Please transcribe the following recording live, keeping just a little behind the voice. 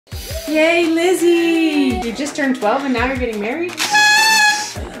Yay, Lizzy! You just turned 12 and now you're getting married?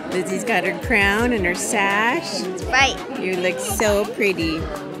 Lizzy's got her crown and her sash. Right. You look so pretty.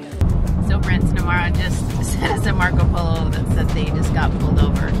 So Brent and Amara just sent us a Marco Polo that said they just got pulled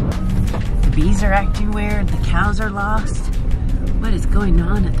over. The bees are acting weird, the cows are lost. What is going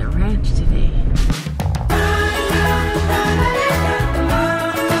on at the ranch today?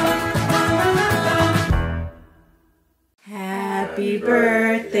 Happy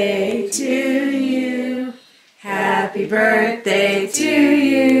birthday to you. Happy birthday to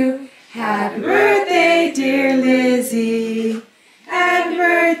you. Happy birthday, dear Lizzy. Happy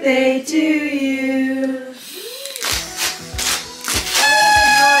birthday to you.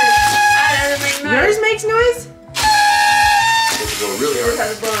 Yours makes noise? It's going really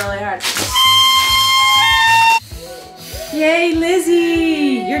hard. It's blowing really hard. Yay,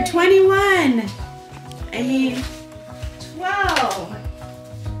 Lizzy! You're 21. I mean, 12.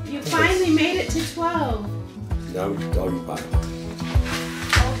 You finally made it to 12. Now doggy pie.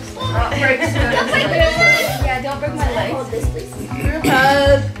 Yeah, don't break my leg. Hold this, please. Group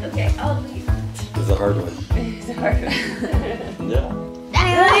hug. Okay, I'll leave. This is a hard one. It's a hard one. Yeah.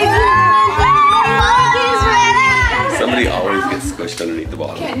 Somebody always gets squished underneath the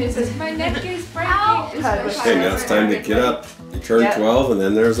bottom. My neck is breaking. Okay, now it's time to get up. You turn 12 and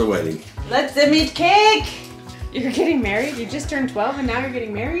then there's a wedding. Let's eat cake! You're getting married? You just turned 12 and now you're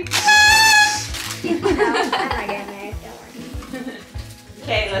getting married? I'm not getting married, don't worry.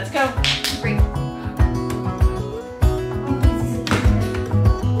 Okay, let's go.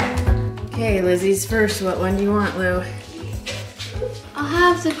 Okay, Lizzie's first. What one do you want, Lou? I'll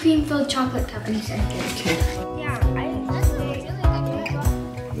have the cream-filled chocolate cupcake. Okay. Yeah, that's really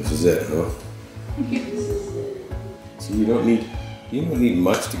good. This is it, huh? So you don't need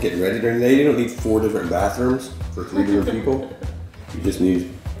much to get ready during the day. You don't need 4 different bathrooms for 3 different people. You just need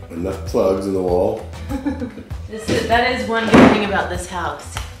enough plugs in the wall. That is one good thing about this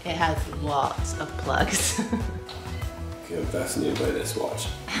house. It has lots of plugs. Okay, I'm fascinated by this. Watch.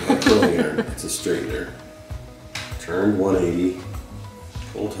 Not a curling iron. It's a straightener. Turned 180.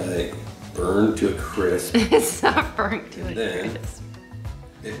 Pull tight. Burn to a crisp. It's not burnt to And a then crisp.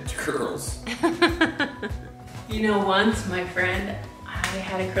 it curls. You know, once my friend, I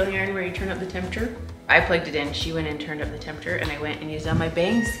had a curling iron where you turn up the temperature. I plugged it in, she went and turned up the temperature, and I went and used on my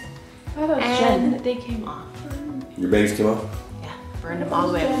bangs. And they came off. Your bangs came off? Yeah, burned them all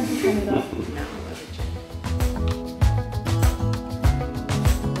the way up. No, it wasn't Jen.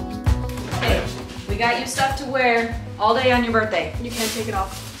 Hey, we got you stuff to wear all day on your birthday. You can't take it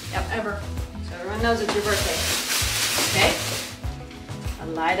off. Yep, ever. So everyone knows it's your birthday. Okay? A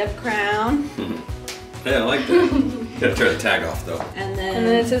light up crown. Yeah, I like that. Gotta turn the tag off though. And And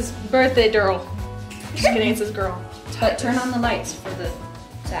then it says birthday girl. Just kidding, it says girl. But turn on the lights for the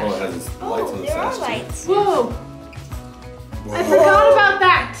sash. Oh, it has its lights on the There are sash. lights. Whoa! Whoa. I forgot about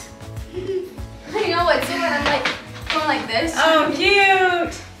that! I know, like, so when I'm like, going like this. Oh,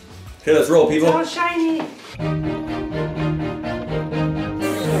 cute! Okay, let's roll, It's people. all shiny.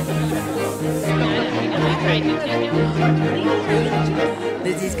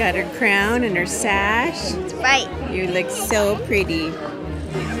 Lizzie's got her crown and her sash. Right. You look so pretty.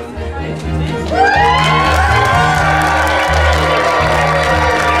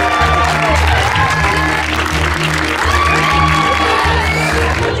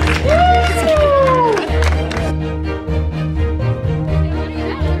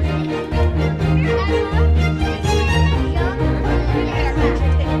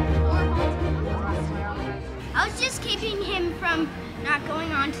 I was just keeping him from not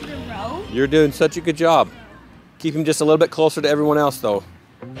going onto the road. You're doing such a good job. Keep him just a little bit closer to everyone else though.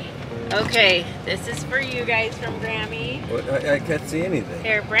 Okay, this is for you guys from Grammy. I can't see anything.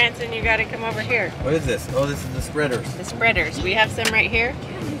 Here, Branson, you gotta come over here. What is this? Oh, this is the spreaders. The spreaders. We have some right here.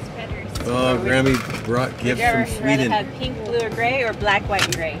 Oh, Grammy brought Would gifts you ever from rather Sweden. have pink, blue, or gray, or black, white,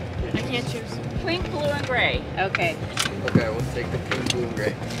 and gray? I can't choose. Pink, blue, and gray. Okay. Okay, we'll take the pink, blue, and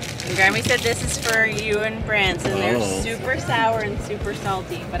gray. And Grammy said this is for you and Branson. They're Oh. super sour and super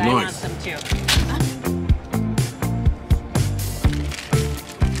salty, but I want Nice. some too.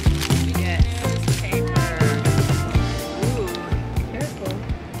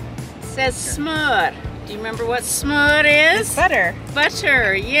 It says smør. Do you remember what smør is? Butter.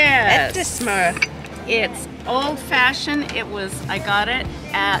 Butter, yes. That's smør. It's old-fashioned. I got it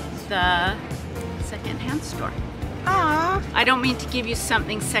at the second-hand store. Aww. I don't mean to give you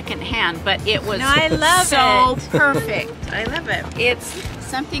something second-hand, but it was I love so it. perfect. I love it. It's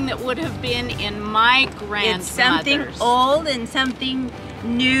something that would have been in my grandmother's. It's something old and something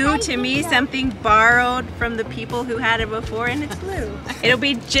new to me, something borrowed from the people who had it before, and it's blue. It'll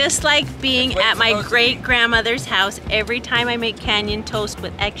be just like being at my great grandmother's house every time I make canyon toast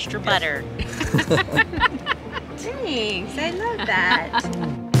with extra butter. Thanks, I love that.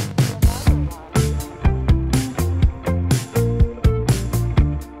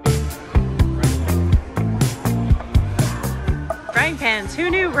 Frying pans, who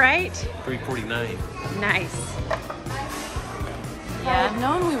knew, right? $3.49. Nice. If I had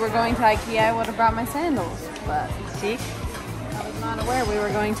known we were going to IKEA, I would have brought my sandals. But See? I was not aware we were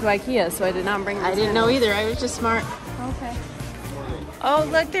going to IKEA, so I did not bring my I didn't know either, I was just smart. Okay. Oh,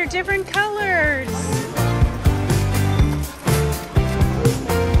 look, they're different colors.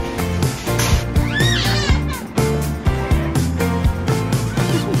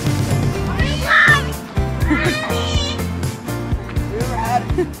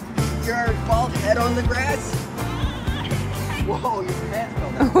 Your bald head on the grass? Whoa, your pants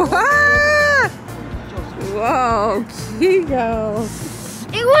fell down. Whoa, Kiko.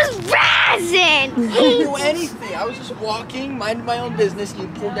 It was resin! I didn't do anything. I was just walking, minding my own business, and you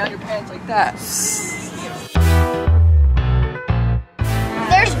pulled down your pants like that.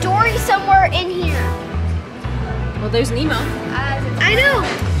 There's Dory somewhere in here. Well, there's Nemo. I know.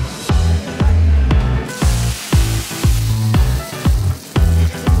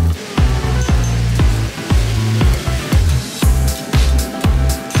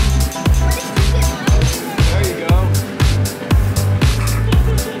 There you go.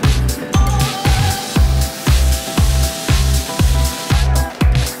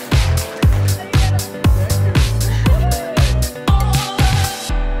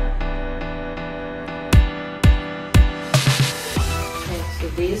 Okay, so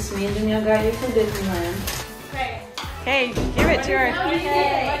these me and Danielle got you from Disneyland. Hey, give it to her. What is it?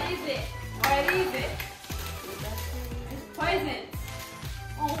 What is it? It's poison.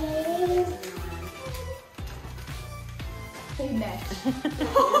 Oh. They match.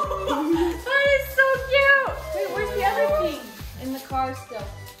 That is so cute. Wait, where's the other thing? In the car still.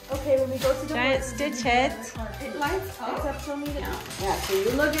 Okay, when we go to the Giant stitch heads. it lights up. Except she'll need it. Yeah, so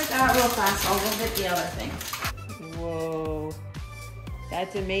you look at that real fast. I'll go get the other thing. Whoa,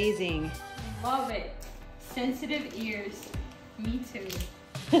 that's amazing. Love it. Sensitive ears. Me too.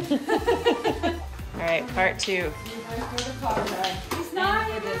 All right, part 2. It's not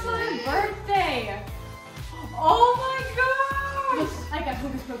even my birthday. Oh my gosh! I got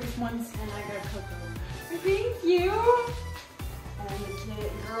Hocus Pocus ones and I got Coco. Thank you. And the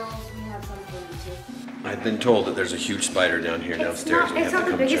girls, we have some for you too. I've been told that there's a huge spider down here downstairs. It's not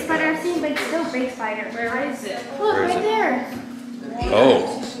the biggest spider I've seen, but it's still a big spider. Where is it? Look, Where is right it? there.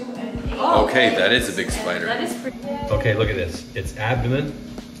 Oh. Okay, that is a big spider. That is pretty. Okay, look at this. Its abdomen,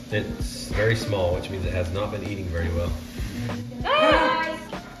 it's very small, which means it has not been eating very well. Ah!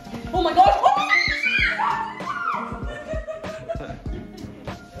 Oh my gosh! Oh!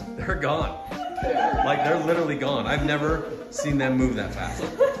 They're gone. Like, they're literally gone. I've never seen them move that fast.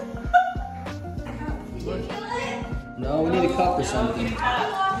 No, we need a cup or something.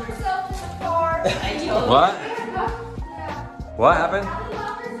 What? What happened?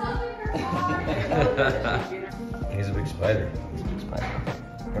 He's a big spider. He's a big spider.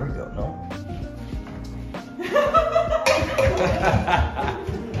 There we go. No.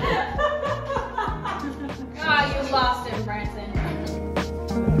 Ah, you lost him, Branson.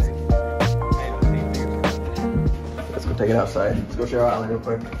 Let's go take it outside. Let's go show Island real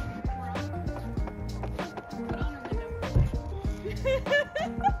quick.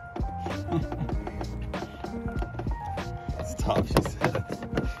 It's tough, she said.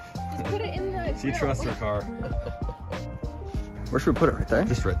 Put it in the. She trusts her car. Where should we put it? Right there?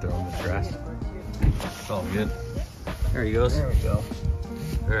 Just right there on the grass. It's all good. There he goes. There we go.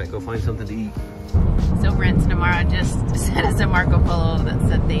 All right, go find something to eat. So Brent's tomorrow just sent us a Marco Polo that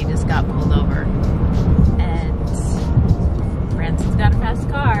said they just got pulled over. And Branson's got a fast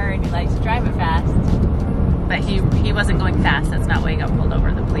car and he likes to drive it fast. But he wasn't going fast. That's not why he got pulled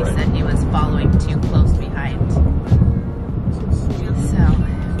over. The police said he was following too close behind. So.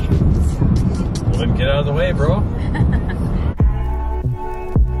 Well, then get out of the way, bro.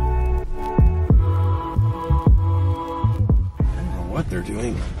 What they're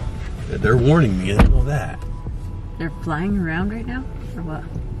doing. They're warning me, I don't know that. They're flying around right now? Or what?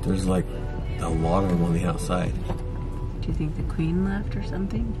 There's like a lot of them on the outside. Do you think the queen left or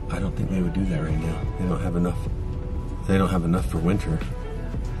something? I don't think they would do that right now. They don't have enough. They don't have enough for winter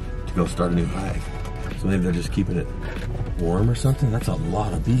to go start a new hive. So maybe they're just keeping it warm or something. That's a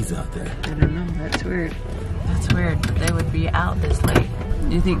lot of bees out there. I don't know, that's weird. That's weird, but they would be out this late.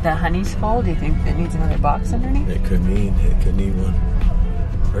 Do you think the honey's full? Do you think it needs another box underneath? It could need one.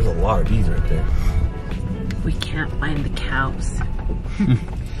 There's a lot of bees right there. We can't find the cows.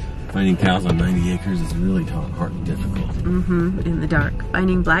 Finding cows on 90 acres is really hard and difficult. Mm-hmm, in the dark.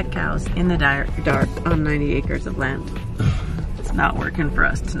 Finding black cows in the dark on 90 acres of land. It's not working for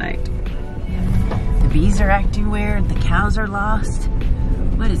us tonight. The bees are acting weird, the cows are lost.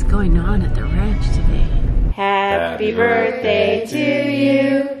 What is going on at the ranch today? Happy birthday to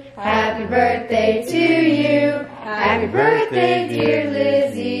you. Happy birthday to you. Happy birthday, dear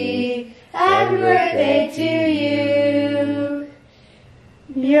Lizzy. Happy birthday to you.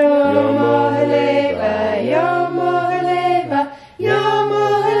 Yo moheleva, yo moheleva, yo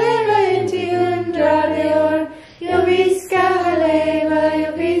moheleva inti undra leon. Yo viska haleva,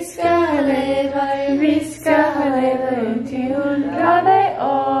 yo viska haleva, yo viska haleva inti undra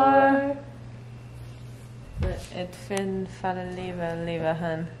leon. Ett fin faller leva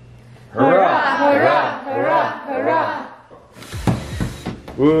han. Hurrah, hurrah, hurrah, hurrah.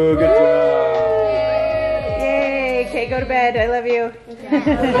 Woo, good job. Yay! Okay, go to bed. I love you. I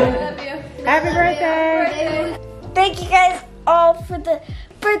love you. Happy birthday! Thank you guys all for the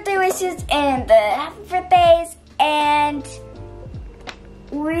birthday wishes and the happy birthdays. And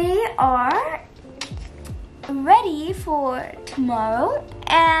we are ready for tomorrow.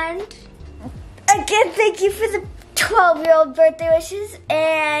 And again, thank you for the 12-year-old birthday wishes.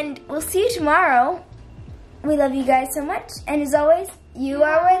 And we'll see you tomorrow. We love you guys so much. And as always, you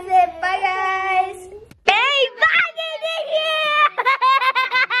are worth it. Bye, guys.